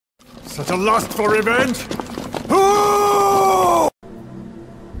Such a lust for revenge! Oh!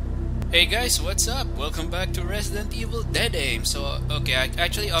 Hey guys, what's up? Welcome back to Resident Evil Dead Aim. So, okay,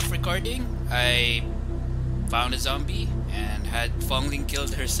 actually off recording, I found a zombie and had Fong Ling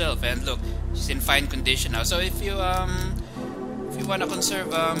killed herself. And look, she's in fine condition now. So if you wanna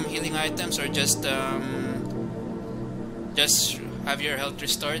conserve healing items or just have your health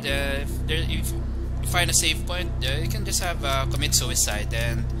restored, if you find a save point, you can just have commit suicide,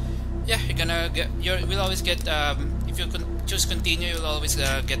 and yeah, you will always get if you choose continue, you'll always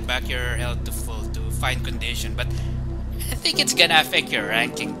get back your health to full to fine condition. But I think it's gonna affect your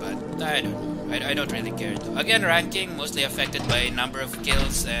ranking, but I don't know. I don't really care though. Again, ranking mostly affected by number of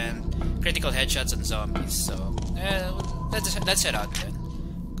kills and critical headshots on zombies. So let's head out then.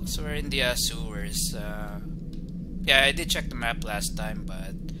 So we're in the sewers. Yeah, I did check the map last time,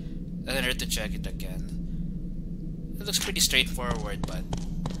 but doesn't hurt to check it again. It looks pretty straightforward, but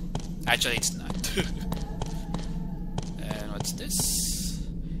actually it's not. And what's this?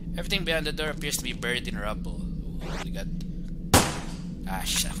 Everything behind the door appears to be buried in rubble. Ooh, we got... Ah,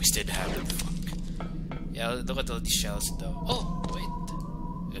 shit, we still have it. Fuck. Yeah, look at all these shells though. Oh, wait.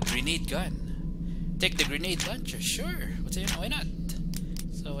 A grenade gun. Take the grenade launcher, sure. Why not?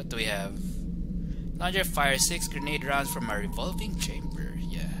 So what do we have? Launcher fires 6 grenade rounds from a revolving chamber.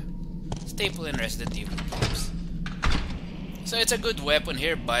 Yeah. Staple in Resident Evil games. So it's a good weapon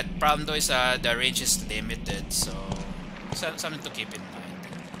here, but problem though is the range is limited, so something to keep in mind.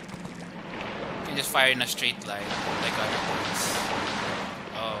 You can just fire in a straight line like other things.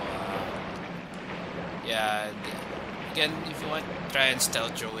 Oh, yeah. Again, if you want, try and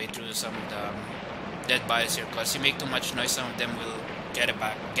stealth your way through some of the dead bodies here, because you make too much noise, some of them will get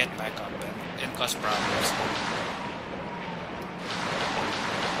back up and cause problems.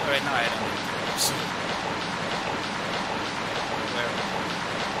 Right now I don't know. So, where?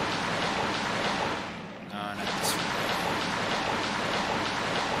 No, not this one.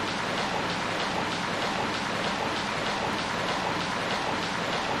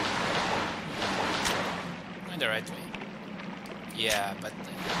 Going the right way. Yeah, but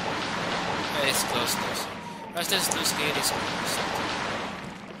it's close though. So Russell's sluice gate is closed.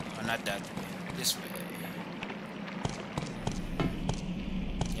 Oh, not that way. This way.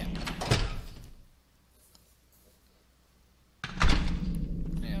 Yeah.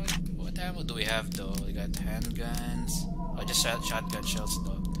 What ammo do we have though? We got handguns. Oh, just shotgun shells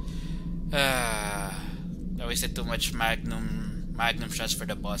though. I wasted too much magnum shots for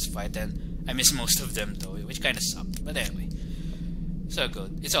the boss fight, and I missed most of them though, which kind of sucked. But anyway, so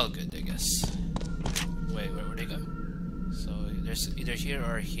good. It's all good, I guess. Wait, where'd they go? So there's either here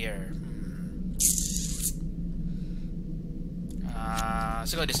or here.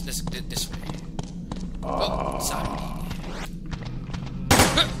 So go this way. Oh, zombie.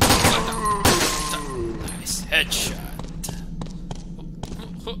 Nice headshot.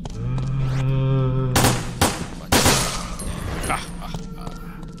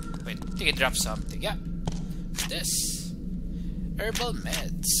 Wait, I think it dropped something. Yeah. What's this? Herbal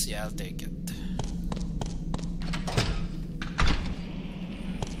meds. Yeah, I'll take it.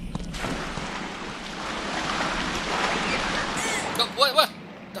 What?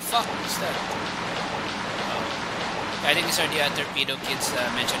 The fuck is that? Oh. I think these are the torpedo kids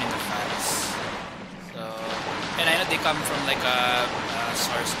mentioned in the files. So, and I know they come from like a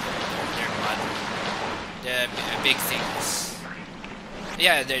source code, their mother. The big things.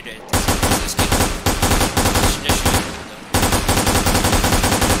 Yeah, they're there. Let's get just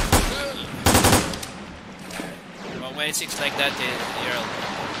well, when it's like that, you're all...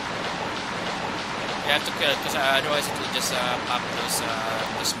 You have to kill it, because otherwise it will just pop those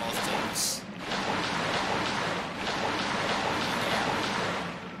small things.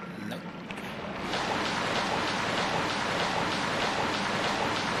 Yeah. Nope.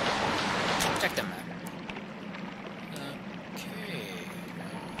 Check the map. Okay.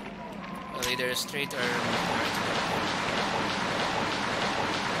 Well, either straight or right.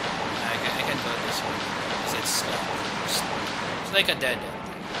 I can go this way, because it's like a dead end.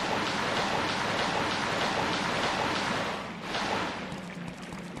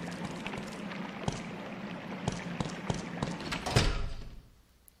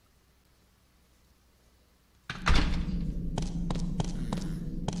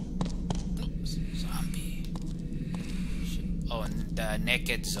 The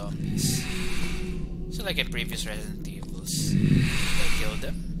naked zombies. So like in previous Resident Evils. Did I kill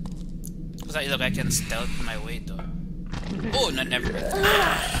them? Because I can stealth my way though. Oh, no, never. Okay.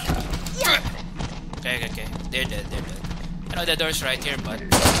 They're dead. I know the door's right here, but I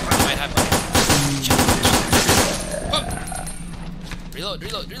might have... Oh! Reload.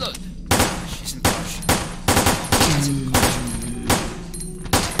 She's in caution.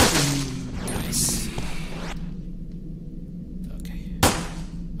 Nice. Okay.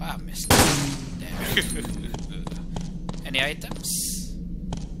 Wow, missed. There. Any items?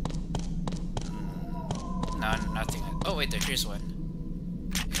 No, nothing. Oh wait, here's one.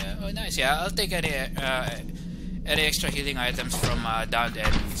 Yeah. Oh, nice. Yeah, I'll take any extra healing items from downed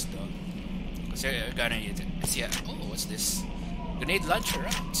enemies though. Cause you're gonna need it. Yeah. Oh, what's this? Grenade launcher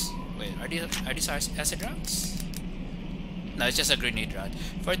rounds. Wait, are these acid rounds? No, it's just a grenade round.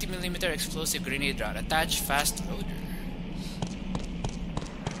 40mm explosive grenade round. Attach fast loader.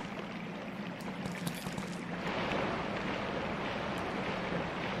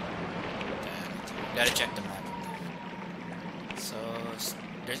 Gotta check the map. So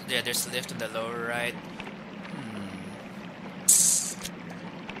there's a lift on the lower right.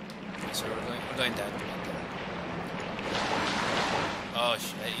 So we're going that way. Oh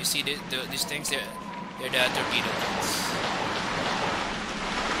shit! You see these things? They're the torpedo things.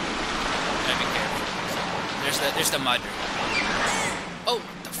 Gotta be careful. There's the mother. Oh,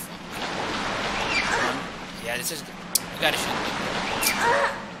 what the fuck? Yeah, this is. We gotta shoot them.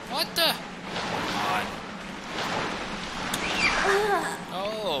 What the? Come on.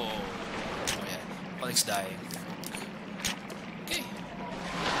 Oh yeah. Oleg's dying. Okay.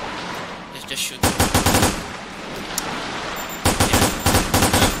 Let's just shoot them.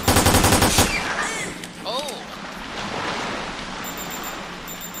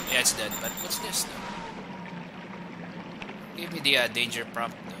 Yeah, it's dead, but what's this though? Give me the danger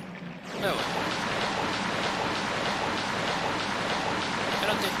prompt though. No. I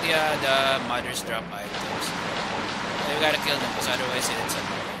don't think the mothers drop items. We gotta kill them because otherwise it's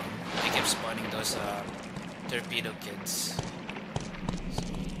they keep spawning those torpedo kids. So,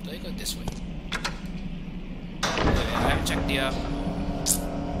 do I go this way? Anyway, I haven't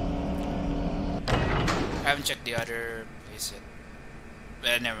checked the other place yet.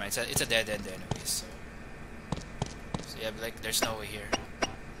 Well, never mind. It's a dead end anyway. So yeah, like there's no way here.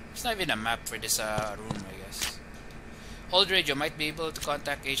 There's not even a map for this room, I guess. Old radio might be able to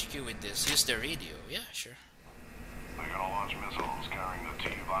contact HQ with this. Use the radio. Yeah, sure. They're gonna launch missiles carrying the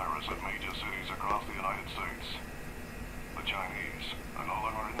T-virus at major cities across the United States. The Chinese are no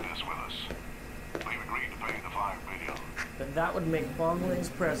longer in this with us. They've agreed to pay the $5 billion. But that would make Fong Ling's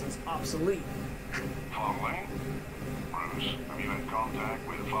presence obsolete. Fong Ling? Bruce, have you had contact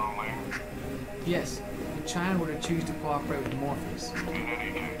with Fong Ling? Yes, if China were to choose to cooperate with Morpheus. In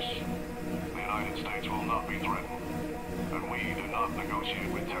any case, the United States will not be threatened, and we do not negotiate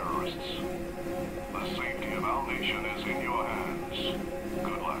with terrorists. The safety of our nation is in your hands.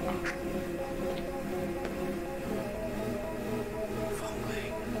 Good luck.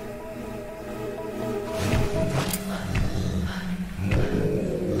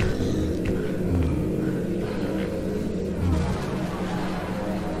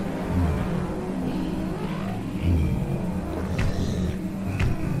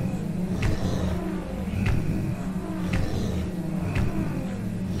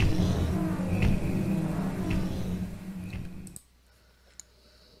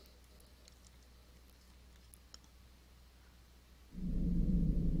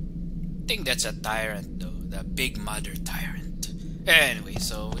 I think that's a tyrant though, the big mother tyrant. Anyway,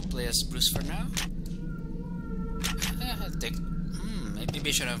 so we play as Bruce for now. I'll take. Maybe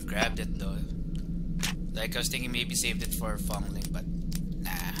I should have grabbed it though. Like I was thinking, maybe saved it for Fong Ling, but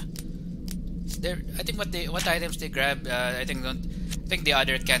nah. I think what items they grab, I think the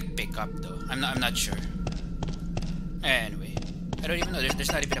other can't pick up though. I'm not sure. Anyway, I don't even know.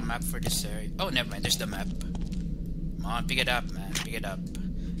 There's not even a map for this area. Oh, never mind. There's the map. Come on, pick it up, man. Pick it up.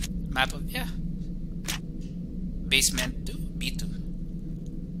 Map of, yeah. Basement 2, B2.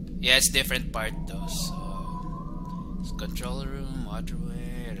 Yeah, it's different part though, so it's control room,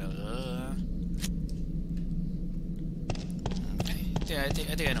 waterway, okay. Yeah, I think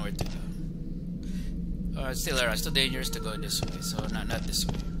I know where to go. It's still around, still dangerous to go this way, so not this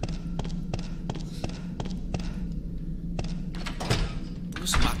way.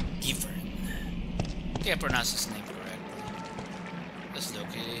 Bruce McGivern. I think I pronounced his name correctly. Let's look,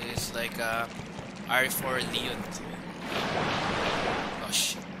 it's like R4 Leon. Oh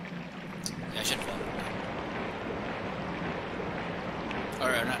shit. Yeah, I should walk. Or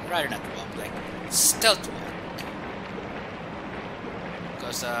rather not walk, like stealth walk.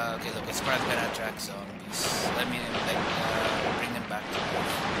 Because okay, look, it's probably gonna attract zombies. Let me like bring them back to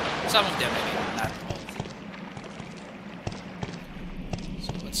life. Some of them, maybe not all.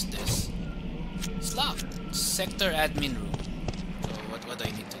 So what's this? It's locked. Sector admin room. What do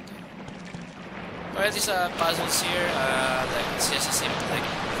I need to do? Or at least puzzles here, like it's just a simple like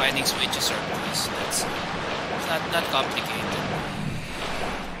finding switches or keys. That's not complicated.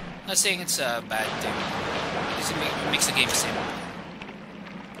 Not saying it's a bad thing. It makes the game simple.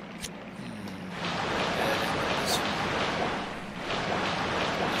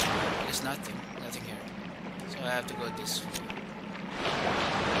 There's nothing here. So I have to go this way.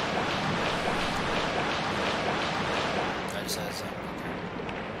 That's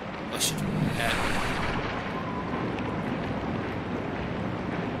oh shit.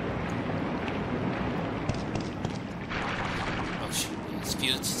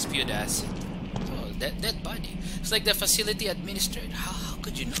 Spewed acid. Oh, dead body. It's like the facility administrator. How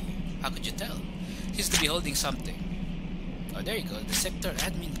could you know? How could you tell? Seems to be holding something. Oh, there you go. The sector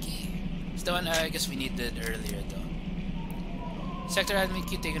admin key. It's the one I guess we needed earlier, though. Sector admin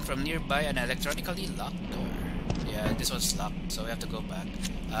key taken from nearby an electronically locked door. Yeah, this one's locked, so we have to go back.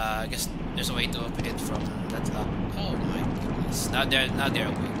 I guess there's a way to open it from that lock. Oh my goodness. Now they're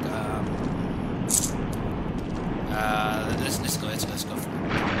awake. Let's go for it.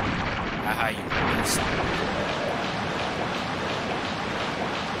 Aha, you. Yes.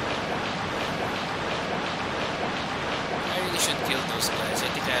 I really should kill those guys. I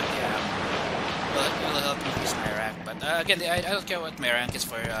think I have the well, it will help increase my rank. But again, I don't care what my rank is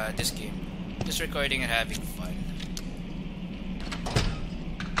for this game. Just recording and having fun.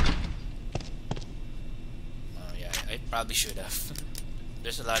 Oh yeah, I probably should have.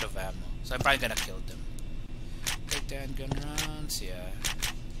 There's a lot of ammo, so I'm probably gonna kill them. Take the handgun rounds, yeah.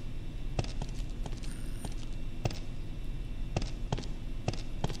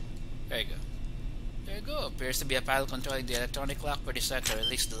 There you go. There you go. Appears to be a panel controlling the electronic lock for this sector.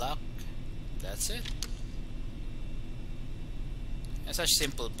 Release the lock. That's it. And such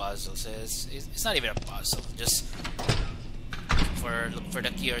simple puzzles. It's not even a puzzle. Just look for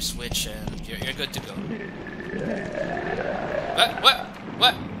the key or switch, and you're good to go.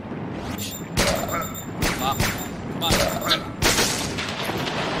 What? Fuck. Come on.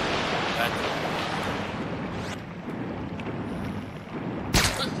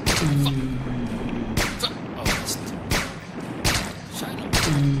 Oh, it's shine up.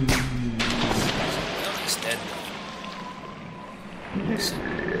 No, he's dead.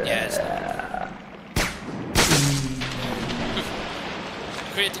 Yeah, it's not.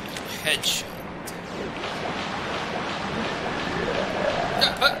 Critical headshot.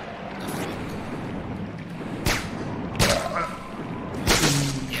 What?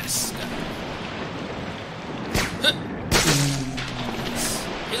 Yes, got it.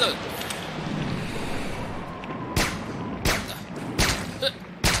 Reload.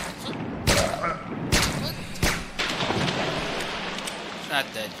 Not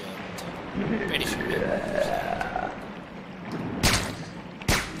that job. Pretty sure.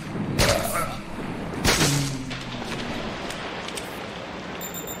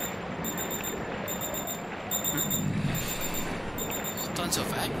 Tons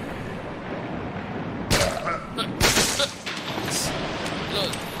of ammo.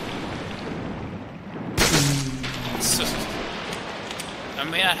 Load. I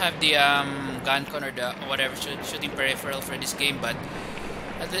may not have the gun con or the whatever shooting peripheral for this game, but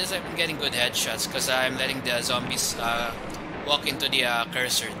at least I'm getting good headshots because I'm letting the zombies walk into the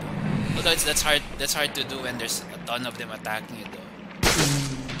cursor. Although that's hard to do when there's a ton of them attacking you, though.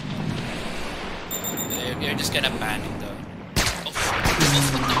 You're just gonna panic, though.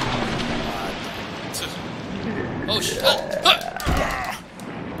 Oh shit! Oh!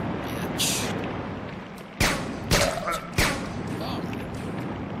 Bitch. Oh.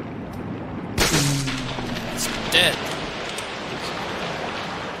 It's dead.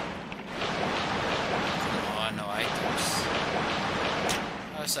 Oh, no items.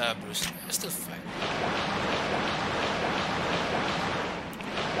 How's Bruce? I'm still fine.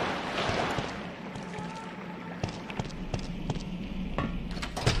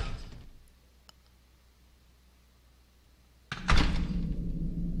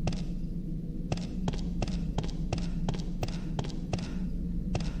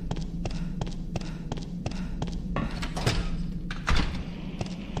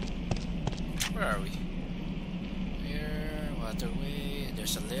 Where are we? Here, Waterway.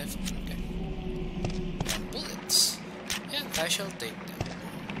 There's a lift. Okay. And bullets. Yeah, I shall take them.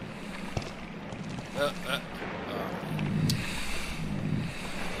 Yeah.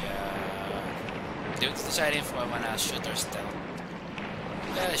 Deciding if I wanna shoot or stealth.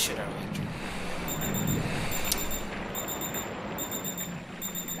 Yeah, shoot our way through.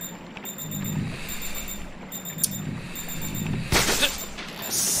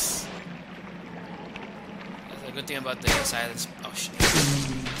 Good thing about the silence. Oh shit.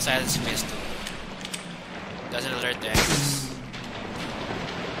 Silence pistol. Doesn't alert the enemies.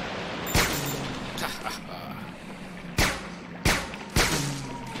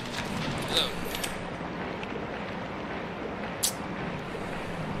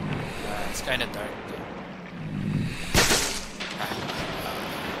 kind of dark though.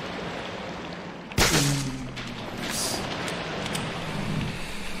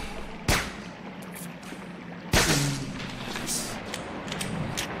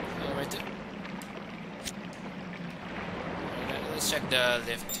 Let's check the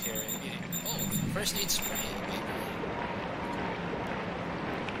lift here. Oh, first aid spray.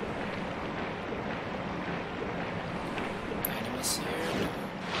 Enemies here.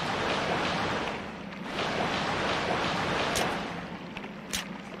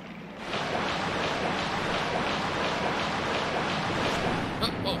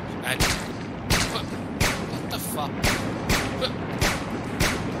 Oh, what the fuck?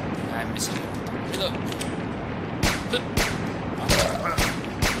 I'm missing it. Reload. What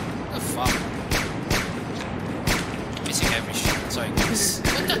the fuck? Missing every shot. Sorry, guys.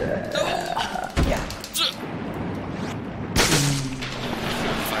 What the? No! Yeah.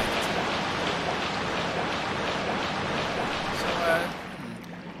 Fight. So,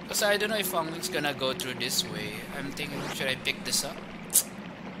 because I don't know if Fong's gonna go through this way. I'm thinking, should I pick this up?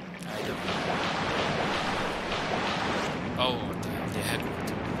 I don't know. Oh, what the hell? The heck?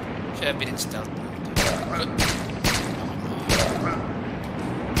 Should have been in stealth mode.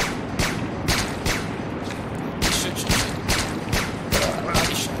 Shoot.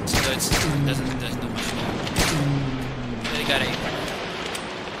 Body shots. So it doesn't do much damage. They gotta eat.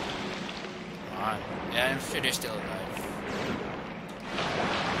 Come on. Yeah, I'm sure they're still alive.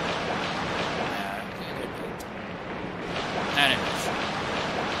 Yeah, they're good. Not much.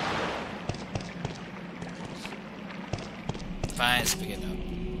 Fine, let's pick it up.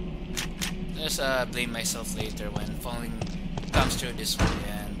 Just blame myself later when Fong comes through this way,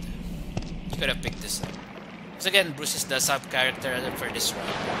 and you could have picked this up. Because again, Bruce is the sub character for this one.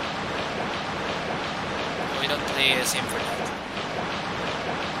 We don't play as him for that.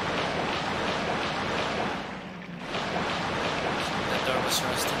 The door was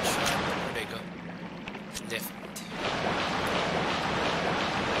rusted shut. Where'd they go? Lift.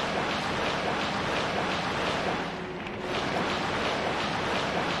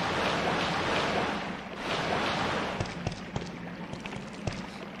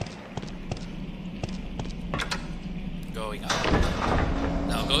 Going up.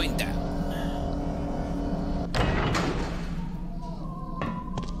 Now going down.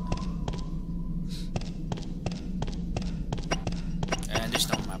 And there's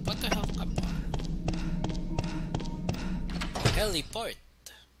no map. What the hell? Come on. Heliport.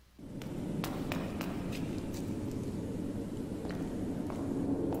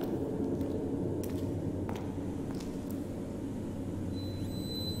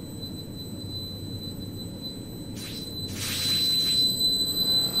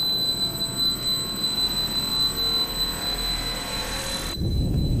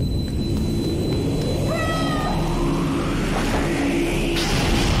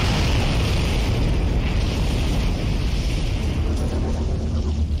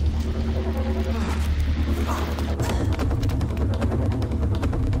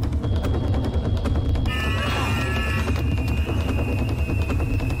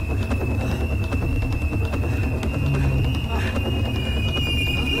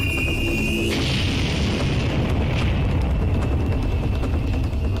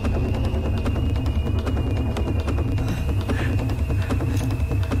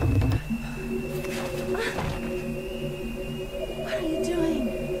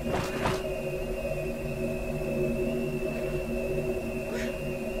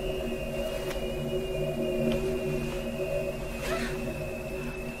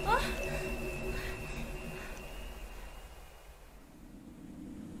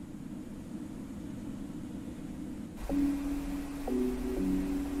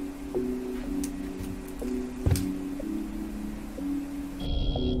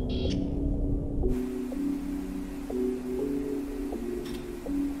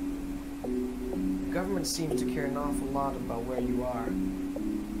 Government seems to care an awful lot about where you are.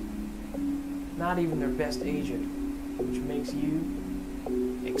 Not even their best agent, which makes you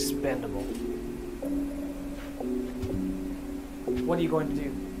expendable. What are you going to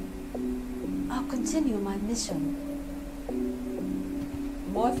do? I'll continue my mission.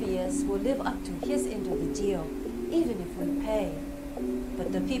 Morpheus will live up to his end of the deal, even if we pay.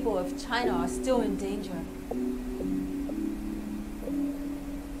 But the people of China are still in danger.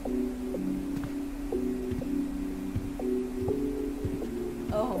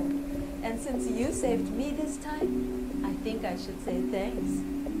 Oh, and since you saved me this time, I think I should say thanks.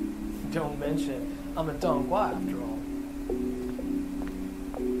 Don't mention it. I'm a Dongguo after all.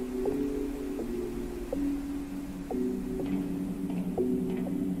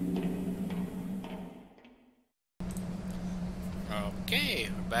 Okay,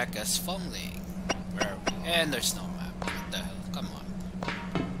 we're back as Fong Ling. Where are we? And there's no map. What the hell? Come on.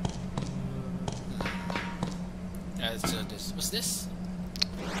 So this was this?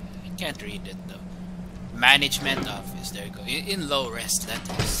 I can't read it though. Management office. There you go. In low rest,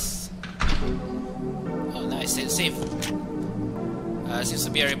 that is. Oh, nice. Save. Seems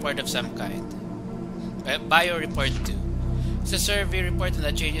to be a report of some kind. Bio report 2. It's a survey report on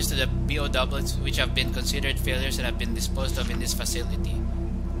the changes to the BOWs which have been considered failures and have been disposed of in this facility.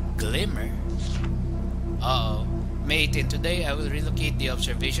 Glimmer? Uh-oh. May 18. Today I will relocate the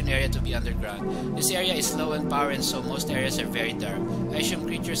observation area to be underground. This area is low on power and so most areas are very dark. I assume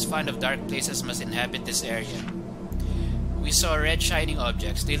creatures fond of dark places must inhabit this area. We saw red shining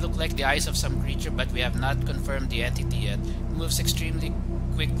objects. They look like the eyes of some creature but we have not confirmed the entity yet. It moves extremely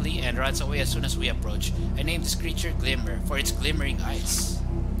quickly and runs away as soon as we approach. I named this creature Glimmer for its glimmering eyes.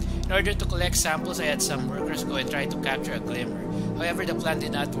 In order to collect samples, I had some workers go and try to capture a Glimmer. However, the plan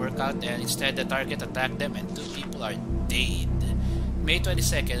did not work out and instead the target attacked them and 2 people are dead. May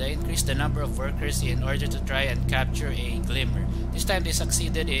 22nd, I increased the number of workers in order to try and capture a Glimmer. This time they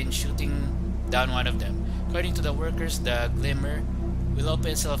succeeded in shooting down one of them. According to the workers, the Glimmer will open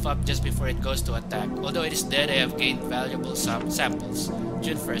itself up just before it goes to attack. Although it is dead, I have gained valuable samples.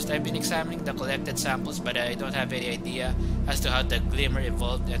 June 1st, I've been examining the collected samples but I don't have any idea as to how the Glimmer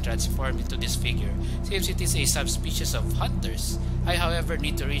evolved and transformed into this figure. Seems it is a subspecies of hunters. I, however,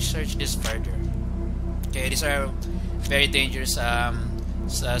 need to research this further. Okay, these are very dangerous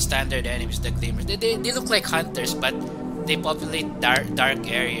standard enemies, the Glimmers. They look like hunters but they populate dark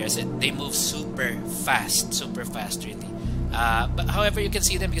areas and they move super fast really. But however, you can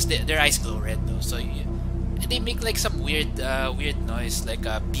see them because their eyes glow red though. So they make like some weird noise, like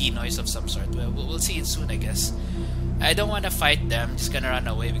a bee noise of some sort. We'll see it soon, I guess. I don't want to fight them. I'm just gonna run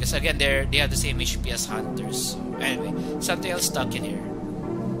away because again, they have the same HP as hunters. So, anyway, something else stuck in here.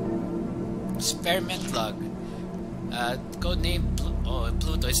 Experiment log. Codename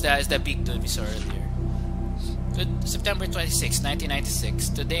Pluto. Is the big dude we saw earlier. September 26, 1996.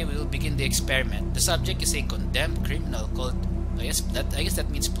 Today we will begin the experiment. The subject is a condemned criminal called, I guess that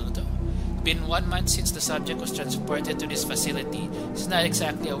means Pluto. It's been 1 month since the subject was transported to this facility. He's not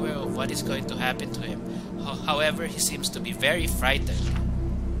exactly aware of what is going to happen to him. However, he seems to be very frightened.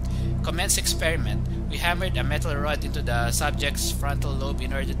 Commence experiment. We hammered a metal rod into the subject's frontal lobe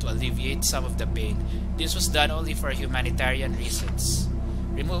in order to alleviate some of the pain. This was done only for humanitarian reasons.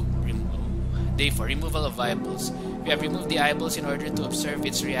 Day 4. Removal of eyeballs. We have removed the eyeballs in order to observe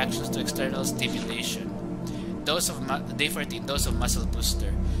its reactions to external stimulation. Day 14. Dose of muscle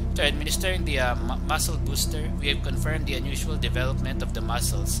booster. After administering the muscle booster, we have confirmed the unusual development of the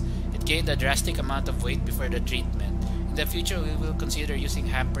muscles. It gained a drastic amount of weight before the treatment. In the future, we will consider using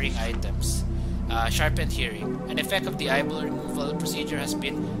hampering items. Sharpened hearing. An effect of the eyeball removal procedure has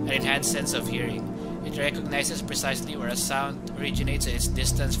been an enhanced sense of hearing. It recognizes precisely where a sound originates and its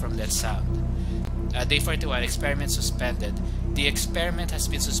distance from that sound. Day 41. Experiment suspended. The experiment has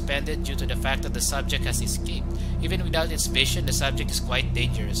been suspended due to the fact that the subject has escaped. Even without its vision, the subject is quite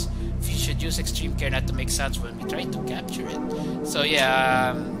dangerous. We should use extreme care not to make sounds when we try to capture it. So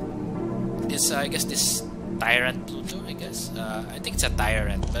yeah, I guess this tyrant Pluto, I guess. I think it's a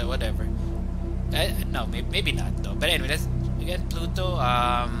tyrant, but whatever. No, maybe not though. But anyway, again, Pluto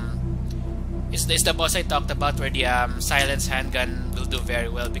is the boss I talked about where the silence handgun will do very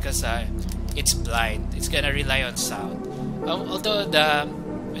well because it's blind. It's gonna rely on sound. Although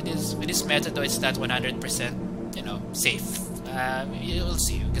with this method though, it's not 100% safe. You'll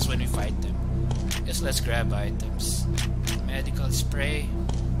see because when we fight them. Just let's grab items. Medical spray.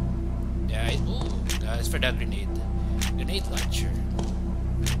 Yeah, it's for the grenade launcher.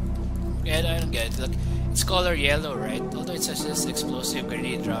 Yeah, I don't get it. Look, it's color yellow, right? Although it says this explosive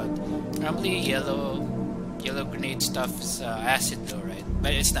grenade round. Normally yellow grenade stuff is acid though, right?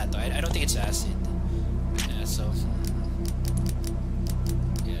 But it's not though. I don't think it's acid. Yeah, so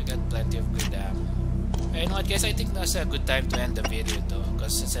yeah, I got plenty of good ammo. You know what, guys? I think that's a good time to end the video though,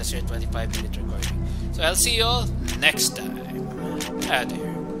 because it says here 25-minute recording. So I'll see you all next time. Out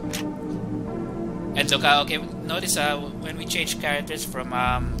here. And look, okay, notice when we change characters from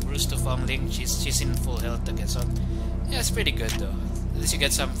Bruce to Fong Ling, she's in full health again. So yeah, it's pretty good though. At least you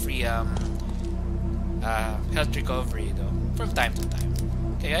get some free health recovery though from time to time.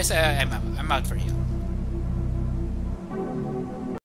 Okay, guys, I'm out for you.